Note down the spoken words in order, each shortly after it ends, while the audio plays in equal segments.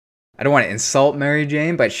I don't want to insult Mary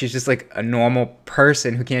Jane, but she's just like a normal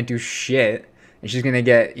person who can't do shit. And she's gonna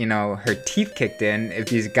get, you know, her teeth kicked in if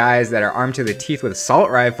these guys that are armed to the teeth with assault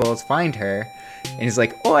rifles find her. And he's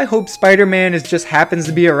like, oh, I hope Spider-Man just happens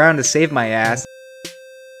to be around to save my ass.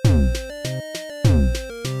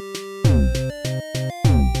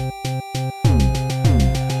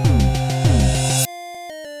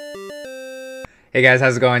 Hey guys,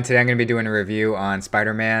 how's it going? Today I'm going to be doing a review on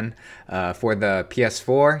Spider-Man for the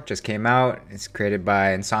PS4. Just came out. It's created by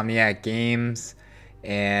Insomniac Games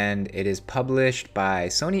and it is published by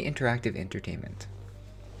Sony Interactive Entertainment.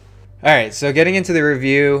 Alright, so getting into the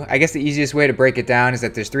review, I guess the easiest way to break it down is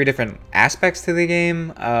that there's three different aspects to the game.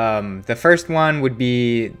 The first one would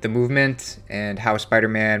be the movement and how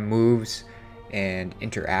Spider-Man moves and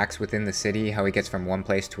interacts within the city, how he gets from one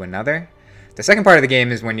place to another. The second part of the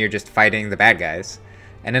game is when you're just fighting the bad guys.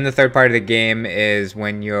 And then the third part of the game is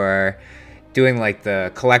when you're doing like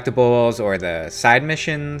the collectibles or the side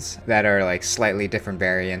missions that are like slightly different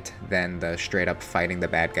variant than the straight up fighting the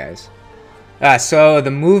bad guys. So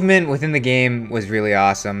the movement within the game was really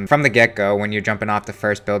awesome. From the get-go, when you're jumping off the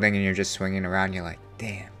first building and you're just swinging around, you're like,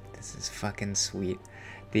 damn, this is fucking sweet.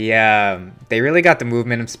 They really got the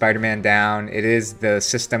movement of Spider-Man down. It is the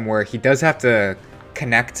system where he does have to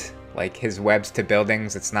connect like his webs to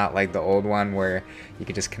buildings. It's not like the old one where you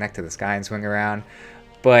could just connect to the sky and swing around,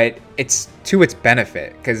 but it's to its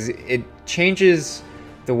benefit because it changes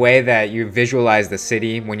the way that you visualize the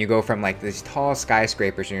city when you go from like these tall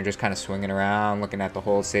skyscrapers and you're just kind of swinging around looking at the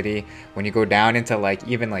whole city. When you go down into like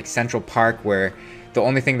even like Central Park where the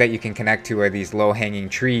only thing that you can connect to are these low-hanging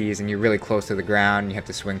trees and you're really close to the ground and you have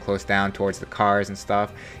to swing close down towards the cars and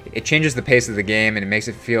stuff, it changes the pace of the game and it makes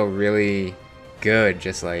it feel really good,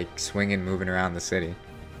 just like swinging, moving around the city.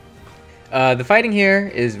 The fighting here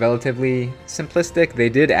is relatively simplistic. They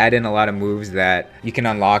did add in a lot of moves that you can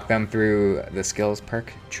unlock them through the skills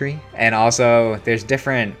perk tree. And also there's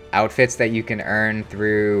different outfits that you can earn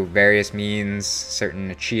through various means, certain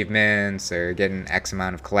achievements or getting X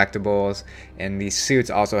amount of collectibles. And these suits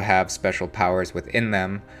also have special powers within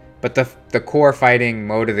them. But the core fighting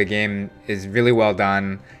mode of the game is really well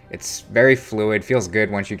done. It's very fluid, feels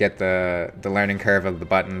good once you get the learning curve of the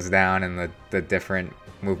buttons down and the different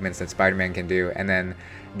movements that Spider-Man can do. And then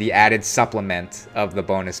the added supplement of the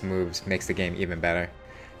bonus moves makes the game even better.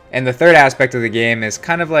 And the third aspect of the game is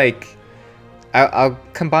kind of like, I'll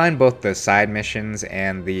combine both the side missions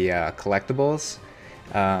and the collectibles.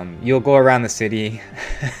 You'll go around the city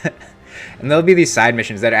and there'll be these side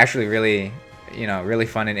missions that are actually really, you know, really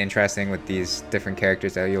fun and interesting with these different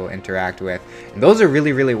characters that you'll interact with. And those are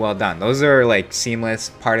really, really well done. Those are like seamless,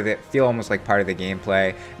 part of it, feel almost like part of the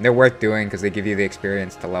gameplay. And they're worth doing because they give you the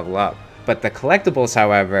experience to level up. But the collectibles,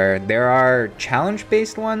 however, there are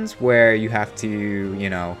challenge-based ones where you have to, you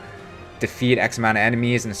know, defeat X amount of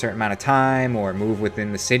enemies in a certain amount of time or move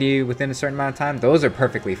within the city within a certain amount of time. Those are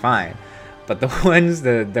perfectly fine. But the ones,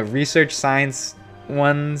 the research science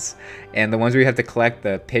ones and the ones where you have to collect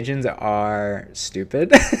the pigeons are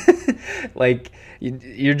stupid. Like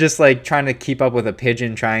you're just like trying to keep up with a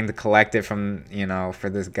pigeon, trying to collect it from, you know, for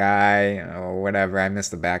this guy or whatever. I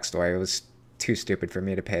missed the backstory. It was too stupid for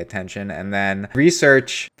me to pay attention. And then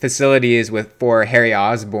research facilities for Harry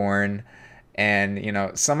Osborn, and you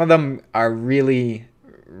know, some of them are really,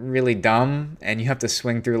 really dumb and you have to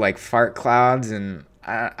swing through like fart clouds and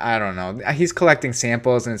I don't know. He's collecting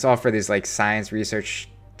samples and it's all for these like science research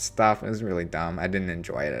stuff. It was really dumb. I didn't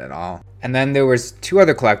enjoy it at all. And then there was two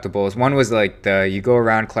other collectibles. One was like you go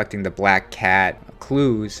around collecting the black cat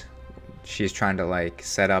clues. She's trying to like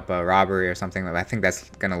set up a robbery or something. I think that's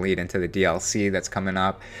gonna lead into the DLC that's coming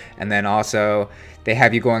up. And then also they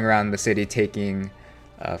have you going around the city taking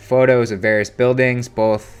photos of various buildings,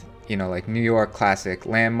 both, you know, like New York classic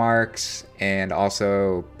landmarks and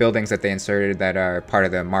also buildings that they inserted that are part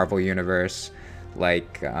of the Marvel universe,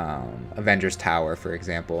 like Avengers Tower, for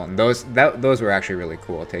example. And those were actually really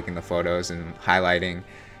cool, taking the photos and highlighting,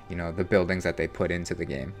 you know, the buildings that they put into the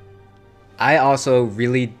game. I also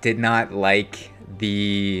really did not like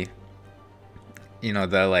the, you know,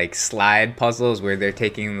 the like slide puzzles where they're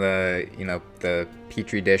taking the, you know, the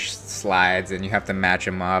petri dish slides and you have to match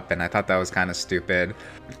them up, and I thought that was kind of stupid.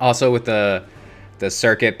 Also with the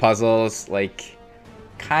circuit puzzles, like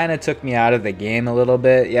kind of took me out of the game a little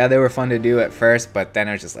bit. Yeah, they were fun to do at first, but then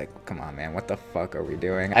I was just like, come on man, what the fuck are we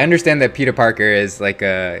doing? I understand that Peter Parker is like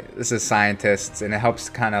this is scientists and it helps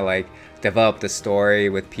kind of like develop the story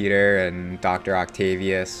with Peter and Dr.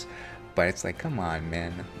 Octavius, but it's like, come on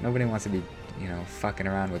man, nobody wants to be, you know, fucking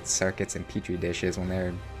around with circuits and petri dishes when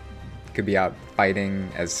they're could be out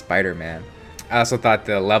fighting as Spider-Man. I also thought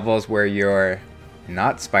the levels where you're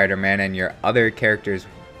not Spider-Man, and your other characters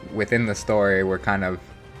within the story were kind of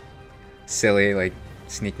silly, like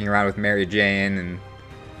sneaking around with Mary Jane, and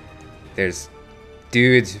there's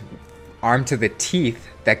dudes armed to the teeth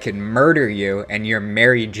that could murder you, and you're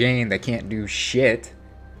Mary Jane that can't do shit.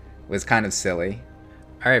 Was kind of silly.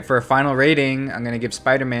 Alright, for a final rating, I'm going to give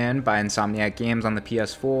Spider-Man by Insomniac Games on the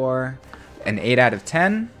PS4 an 8 out of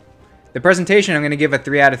 10. The presentation, I'm going to give a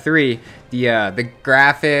 3 out of 3. The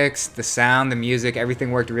graphics, the sound, the music,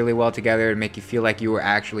 everything worked really well together to make you feel like you were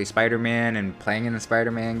actually Spider-Man and playing in a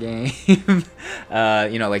Spider-Man game.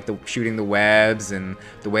 You know, like the shooting the webs and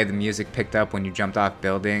the way the music picked up when you jumped off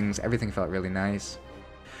buildings. Everything felt really nice.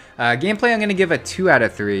 Gameplay, I'm going to give a 2 out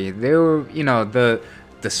of 3. They were, you know, the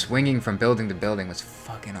swinging from building to building was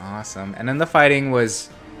fucking awesome. And then the fighting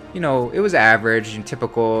was, you know, it was average and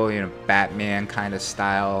typical, you know, Batman kind of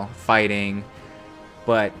style fighting.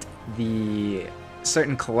 But the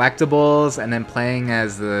certain collectibles and then playing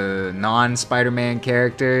as the non-Spider-Man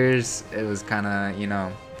characters, it was kind of, you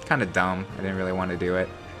know, kind of dumb. I didn't really want to do it.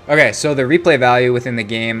 Okay, so the replay value within the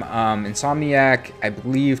game, Insomniac, I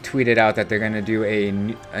believe, tweeted out that they're going to do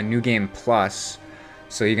a new game plus.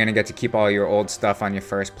 So you're going to get to keep all your old stuff on your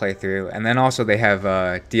first playthrough. And then also they have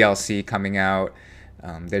DLC coming out.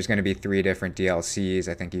 There's going to be 3 different DLCs.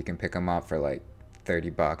 I think you can pick them up for like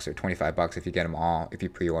 $30 or $25 if you get them all, if you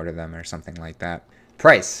pre-order them or something like that.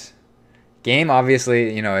 Price. Game,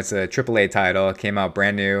 obviously, you know, it's a AAA title. It came out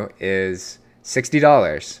brand new, is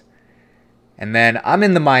 $60. And then I'm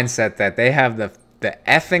in the mindset that they have the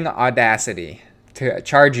effing audacity to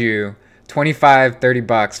charge you $25,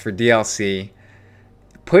 $30 for DLC.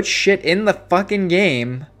 Put shit in the fucking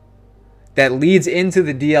game that leads into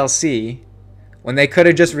the DLC when they could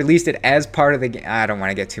have just released it as part of the game. I don't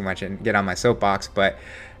want to get too much and get on my soapbox, but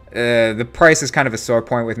the price is kind of a sore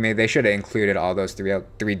point with me. They should have included all those three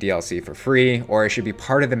DLC for free, or it should be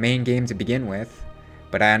part of the main game to begin with.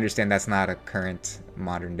 But I understand that's not a current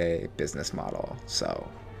modern day business model. So,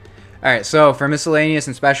 alright, so for miscellaneous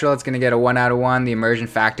and special, it's going to get a 1 out of 1. The immersion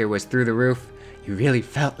factor was through the roof. You really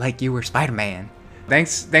felt like you were Spider-Man.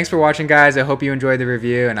 Thanks for watching, guys. I hope you enjoyed the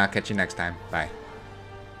review, and I'll catch you next time. Bye.